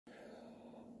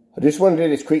I just want to do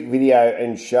this quick video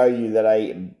and show you that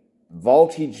a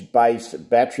voltage-based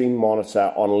battery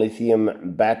monitor on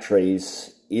lithium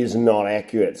batteries is not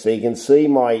accurate. So you can see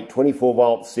my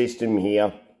 24-volt system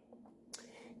here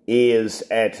is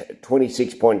at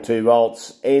 26.2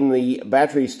 volts, and the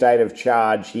battery state of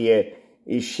charge here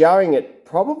is showing it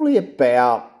probably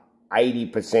about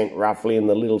 80% roughly, and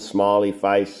the little smiley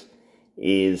face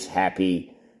is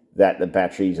happy that the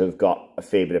batteries have got a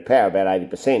fair bit of power, about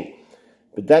 80%.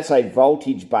 But that's a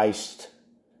voltage-based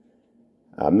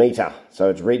meter, so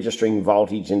it's registering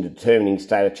voltage and determining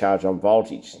state of charge on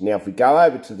voltage. Now, if we go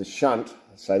over to the shunt,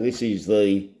 so this is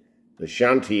the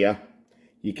shunt here,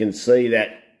 you can see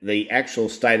that the actual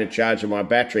state of charge of my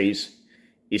batteries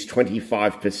is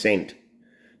 25%.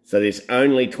 So there's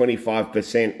only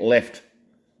 25% left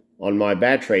on my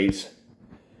batteries,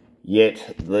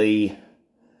 yet the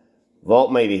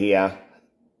voltmeter here,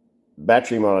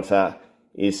 battery monitor,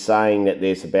 is saying that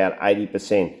there's about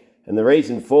 80%. And the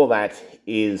reason for that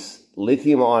is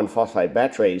lithium iron phosphate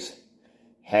batteries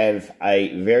have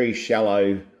a very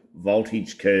shallow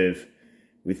voltage curve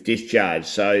with discharge.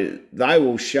 So they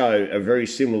will show a very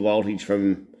similar voltage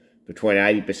from between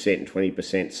 80% and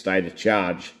 20% state of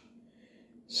charge.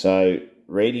 So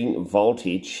reading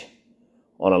voltage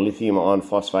on a lithium iron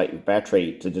phosphate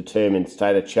battery to determine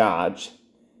state of charge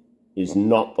is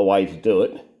not the way to do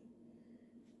it.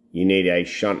 You need a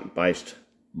shunt-based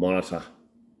monitor.